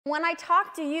When I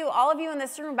talk to you, all of you in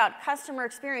this room, about customer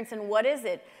experience and what is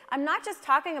it, I'm not just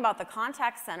talking about the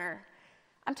contact center.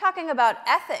 I'm talking about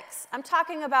ethics. I'm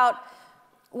talking about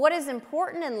what is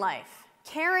important in life,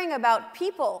 caring about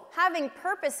people, having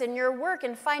purpose in your work,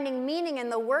 and finding meaning in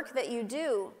the work that you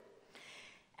do.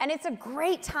 And it's a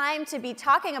great time to be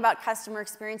talking about customer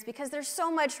experience because there's so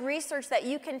much research that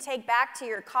you can take back to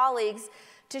your colleagues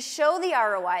to show the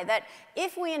ROI, that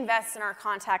if we invest in our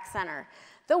contact center,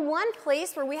 the one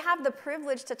place where we have the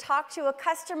privilege to talk to a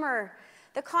customer,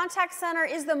 the contact center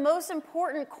is the most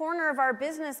important corner of our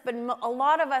business, but a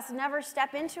lot of us never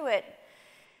step into it.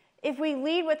 If we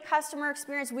lead with customer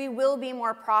experience, we will be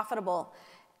more profitable.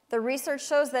 The research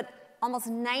shows that almost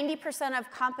 90%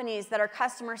 of companies that are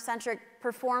customer-centric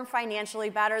perform financially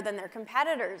better than their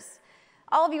competitors.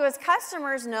 All of you as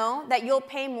customers know that you'll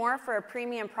pay more for a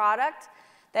premium product,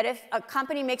 that if a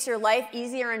company makes your life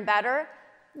easier and better.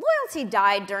 Loyalty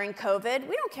died during COVID.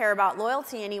 We don't care about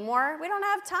loyalty anymore. We don't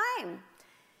have time.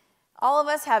 All of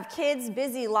us have kids,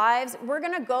 busy lives. We're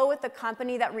going to go with the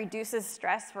company that reduces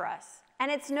stress for us.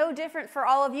 And it's no different for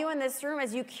all of you in this room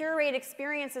as you curate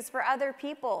experiences for other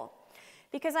people.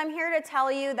 Because I'm here to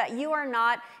tell you that you are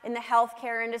not in the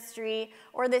healthcare industry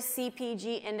or the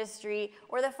CPG industry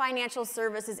or the financial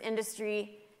services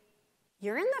industry.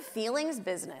 You're in the feelings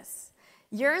business.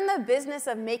 You're in the business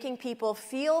of making people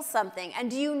feel something. And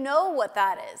do you know what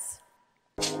that is?